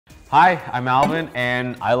Hi, I'm Alvin,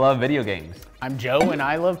 and I love video games. I'm Joe, and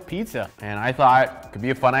I love pizza. And I thought it could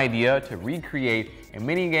be a fun idea to recreate a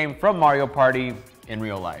mini game from Mario Party in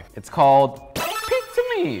real life. It's called Pizza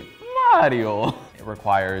Me Mario. It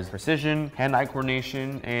requires precision, hand-eye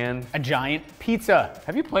coordination, and a giant pizza.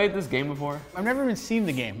 Have you played this game before? I've never even seen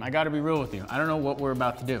the game. I gotta be real with you. I don't know what we're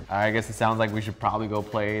about to do. I guess it sounds like we should probably go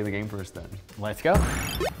play the game first then. Let's go.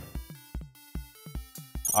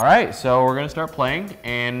 All right, so we're gonna start playing,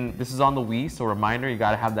 and this is on the Wii, so reminder, you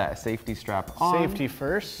gotta have that safety strap on. Safety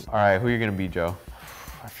first. All right, who are you gonna be, Joe?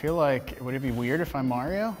 I feel like, would it be weird if I'm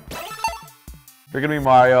Mario? If you're gonna be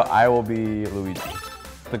Mario, I will be Luigi.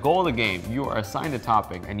 The goal of the game, you are assigned a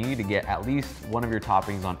topping, and you need to get at least one of your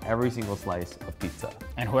toppings on every single slice of pizza.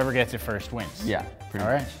 And whoever gets it first wins. Yeah, pretty much.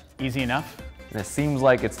 All right, easy enough. And it seems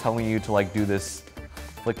like it's telling you to like do this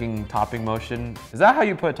flicking topping motion. Is that how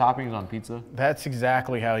you put toppings on pizza? That's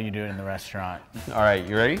exactly how you do it in the restaurant. All right,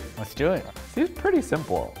 you ready? Let's do it. Seems pretty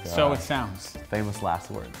simple. So it sounds. Famous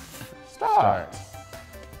last word. Start.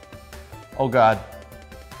 Oh God,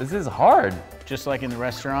 this is hard. Just like in the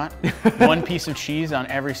restaurant, one piece of cheese on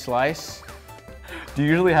every slice. Do you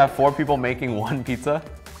usually have 4 people making one pizza?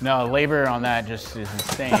 No, labor on that just is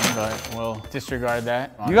insane, but we'll disregard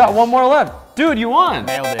that. You got one more left. Dude, you won.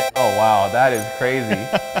 Nailed it. Oh wow, that is crazy.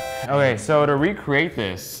 Okay, so to recreate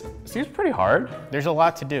this, seems pretty hard. There's a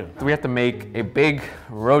lot to do. We have to make a big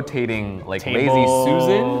rotating, like Table, lazy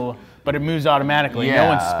Susan. But it moves automatically, Yeah. no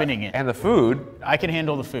one's spinning it. And the food. I can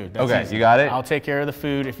handle the food. That's Okay, easy. you got it? I'll take care of the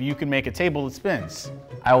food if you can make a table that spins.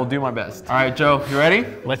 I will do my best. All right, Joe, you ready?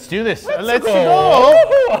 Let's do this. Let's go.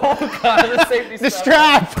 Oh God, the safety The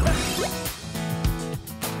strap.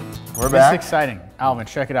 We're This back. is exciting. Alvin,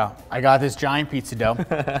 check it out. I got this giant pizza dough,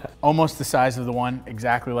 almost the size of the one,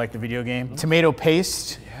 exactly like the video game. Tomato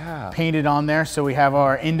paste. Painted on there, so we have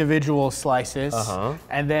our individual slices,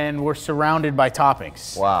 and then we're surrounded by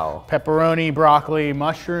toppings. Wow. Pepperoni, broccoli,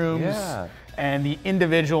 mushrooms, and the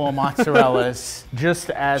individual mozzarellas, just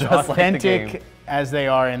as authentic like as they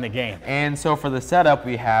are in the game. And so for the setup,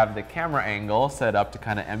 we have the camera angle set up to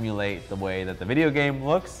kind of emulate the way that the video game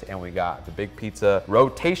looks, and we got the big pizza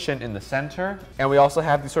rotation in the center, and we also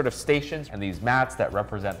have these sort of stations and these mats that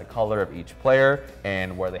represent the color of each player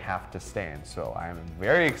and where they have to stand. So I'm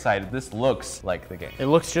very excited. This looks like the game. It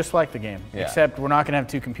looks just like the game, except we're not gonna have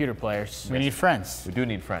 2 computer players. We need friends. We do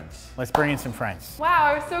need friends. Let's bring in some friends. Wow,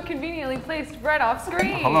 I was so conveniently placed right off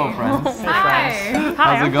screen. Hello, friends. Hi. Hi,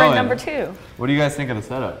 How's it I'm going? friend number 2. What do you guys think of the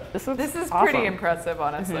setup? This is awesome. pretty impressive,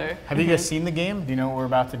 honestly. Have you guys seen the game? Do you know what we're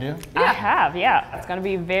about to do? I have, yeah. It's gonna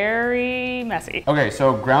be very messy. Okay,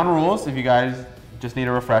 so ground rules, if you guys just need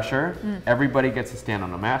a refresher, everybody gets to stand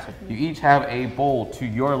on a mat. You each have a bowl to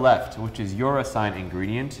your left, which is your assigned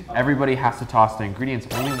ingredient. Everybody has to toss the ingredients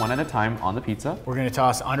only one at a time on the pizza. We're gonna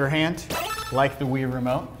toss underhand, like the Wii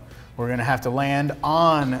remote. We're gonna have to land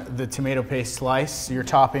on the tomato paste slice. You're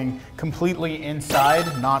topping completely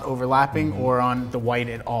inside, not overlapping, or on the white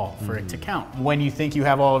at all for it to count. When you think you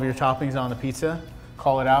have all of your toppings on the pizza,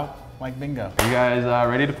 call it out like bingo. Are you guys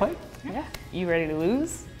ready to play? Yeah. You ready to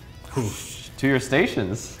lose? To your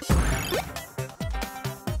stations. What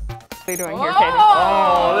are you doing here, Katie?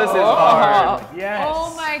 Oh, this is hard. Yes.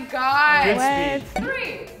 Oh my God. Good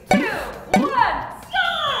speed. 3, 2, 1, start!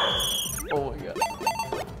 Oh my God.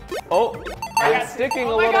 Oh, it's sticking a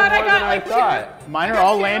my little God, I more got than I like thought. Mine are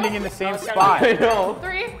all landing in the same spot. I know.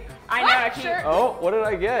 3, I know, I keep- sure. Oh, what did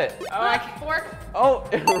I get? Fork. Oh,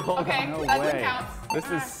 it rolled. Okay, No that way. counts. This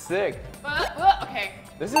is sick. Okay.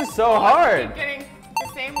 This is so hard. Keep getting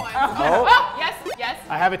the same one. Oh. Oh, yes, yes.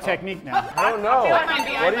 I have a technique now. I don't know. I might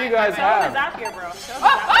be, I What do might, you guys I might. What's have? out here, bro?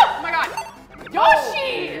 Oh my God.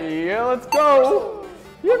 Yoshi! Yeah, let's go.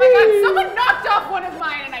 Oh my God, someone knocked off one of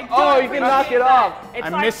mine and I don't Oh, you can knock it appreciate off. It's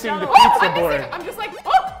I'm like missing the Sudowoodo. Oh, pizza I'm board. missing, I'm just like,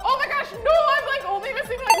 oh my gosh, no, I'm like only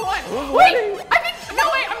missing like one. Who's Wait, winning? I think, no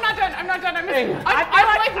wait, I'm not done, I'm missing. Dang.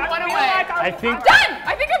 I'm like one away. I think. I'm done,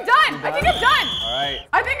 I think I'm done, I think I'm done. All right.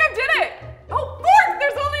 I think I did it. Oh, fork,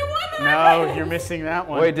 there's only one that I No, you're missing that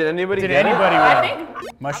one. Wait, did anybody Did get anybody it? win? I think,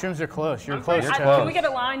 Mushrooms are close. You're close, You're Joe. close. Can we get a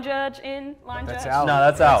line judge in? Line That's judge? out. No,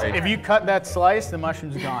 that's out. If you cut that slice, the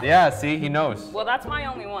mushroom's gone. Yeah, see, he knows. Well, that's my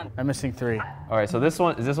only one. I'm missing 3. All right, so this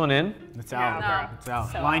one, is this one in? It's out. No. It's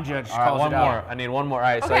out. So Line judge All right, calls one it more. out. I need one more. All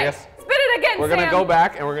right, so I okay, guess spit it again, we're gonna Sam. go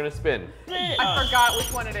back and we're gonna spin. I forgot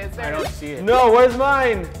which one it is. I There it don't is. see it. No, where's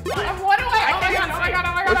mine? I'm one away. Oh my God, oh my God,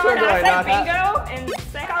 oh my God, Which oh one my do God. I not have? Bingo and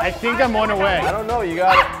say I think I'm one away. I don't know. You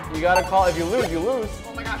gotta call. If you lose, you lose.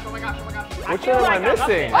 Oh my gosh, oh my gosh, oh my gosh. Which feel one like am I I'm up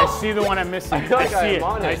missing? there. I see the one I'm missing. I feel like see I'm it.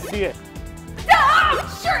 on I it. see it.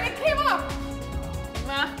 Ah, sure, it came off.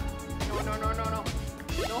 Nah.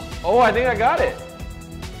 No. Oh, I think I got it.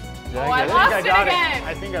 Oh, I lost it again.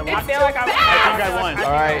 I think I won. I feel like I think I won.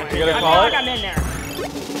 All right, you gonna I feel call like it? I'm in there.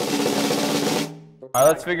 All right,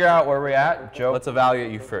 let's figure out where we're at. Joe, let's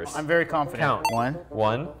evaluate you first. I'm very confident. Count. 1,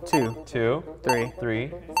 1, 2, 2, 3,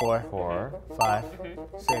 3, 4, 4. 5,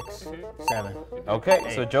 6, 7.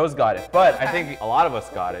 Okay, so Joe's got it, but I think a lot of us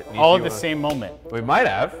got it. Nietzsche, All at you the wanna- same moment. We might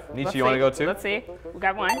have. Nietzsche, you want to go too? Let's see. We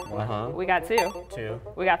got 1. Uh-huh. We got 2. 2.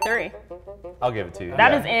 We got 3. I'll give it to you.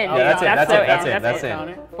 That yeah. is in. Yeah, that's it. That's That's so it. That's in. it. That's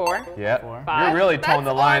That's in. 4. Yeah. 5. You're really towing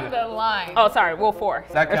the line. That's on the line. Oh, sorry. Well, 4.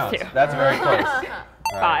 That There's counts. 2. That's very close.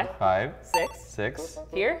 All right, 5. 5, 6. 6.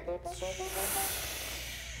 Here.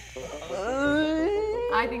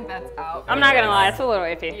 I think that's out. I'm not gonna lie. It's a little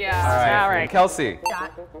iffy. Yeah. All right. All right. Kelsey.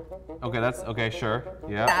 That. Okay, that's okay. Sure.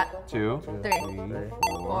 Yeah. That. 2, 3,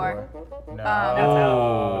 4. No.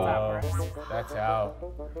 Oh. That's out.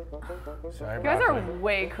 Sorry, You guys are broccoli.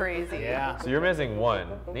 way crazy. Yeah. So you're missing 1.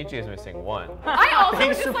 Nietzsche is missing 1. I also would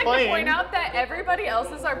Thanks just for like playing. to point out that everybody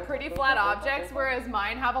else's are pretty flat objects, whereas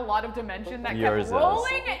mine have a lot of dimension that Yours kept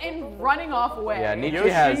rolling and running off away. Yeah, Nietzsche Yoshi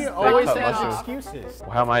has always cut has mushrooms. excuses.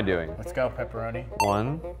 How am I doing? Let's go, pepperoni.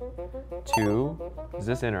 1, 2. Is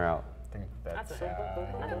this in or out? I think that's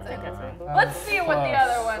Let's see what the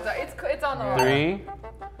other ones are. It's on the line. 3,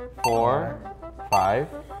 4, 5.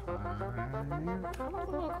 I'm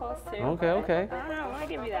a little close too. Okay. I don't know. I'll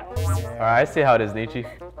give you that one. All right, I see how it is, Nietzsche.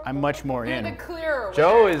 I'm much more You're the in. clearer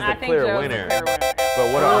Joe is I the think clear Joe's winner. the clear winner.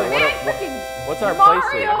 But what's our Mario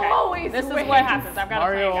placing? always This is wins. what happens. I've got to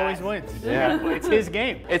Mario play, always guys. wins. Yeah. It's his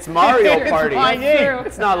game. It's Mario Party. my game.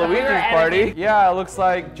 It's not Luigi's You're Party. editing. Yeah, it looks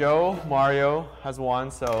like Mario has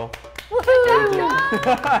won, so.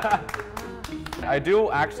 I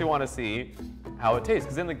do actually want to see how it tastes,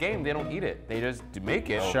 because in the game, they don't eat it. They just make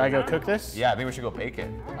it. Should I go cook this? Yeah, I think we should go bake it.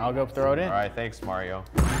 I'll go throw it in. All right, thanks, Mario.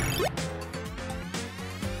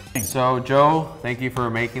 So, Joe, thank you for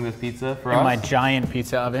making this pizza for In us. my giant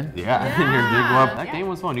pizza oven. Yeah, your big glove. That game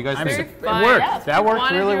was fun. You guys It think? fun. worked. Yes, That worked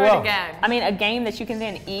wanna really do well. It again. I mean, a game that you can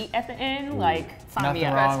then eat at the end, like, sign me Nothing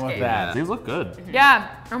up. wrong with that. These look good. Yeah,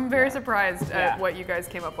 I'm very surprised Yeah. at what you guys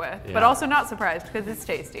came up with, Yeah. but also not surprised because it's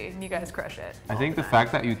tasty and you guys crush it. I think the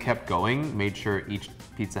fact that you kept going made sure each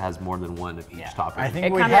pizza has more than one of each topping. I think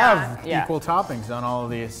It we kinda- have yeah. equal toppings on all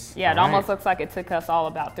of these. Yeah, it All almost right. looks like it took us all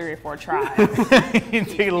about 3 or 4 tries.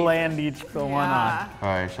 to land each the one on. All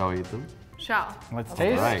right, shall we eat them? Shall. Let's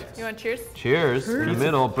taste. All right. You want cheers? Cheers. In the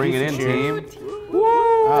middle. Bring it in, team.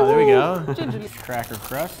 Oh, there we go. Cracker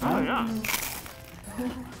crust.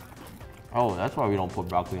 Oh, that's why we don't put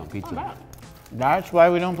broccoli on pizza. That's why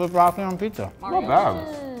we don't put broccoli on pizza. Not bad.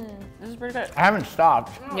 This is pretty good. I haven't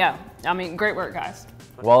stopped. Yeah, I mean, great work, guys.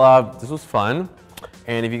 Well, this was fun.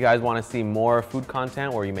 And if you guys want to see more food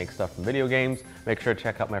content where you make stuff from video games, make sure to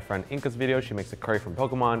check out my friend Inka's video. She makes a curry from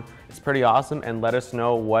Pokemon. It's pretty awesome. And let us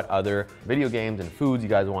know what other video games and foods you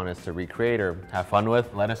guys want us to recreate or have fun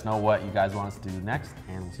with. Let us know what you guys want us to do next,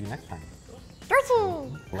 and we'll see you next time.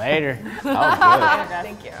 Later. That was good.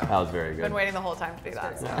 Thank you. That was very Been good. waiting the whole time to do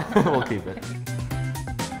that. So. We'll keep it.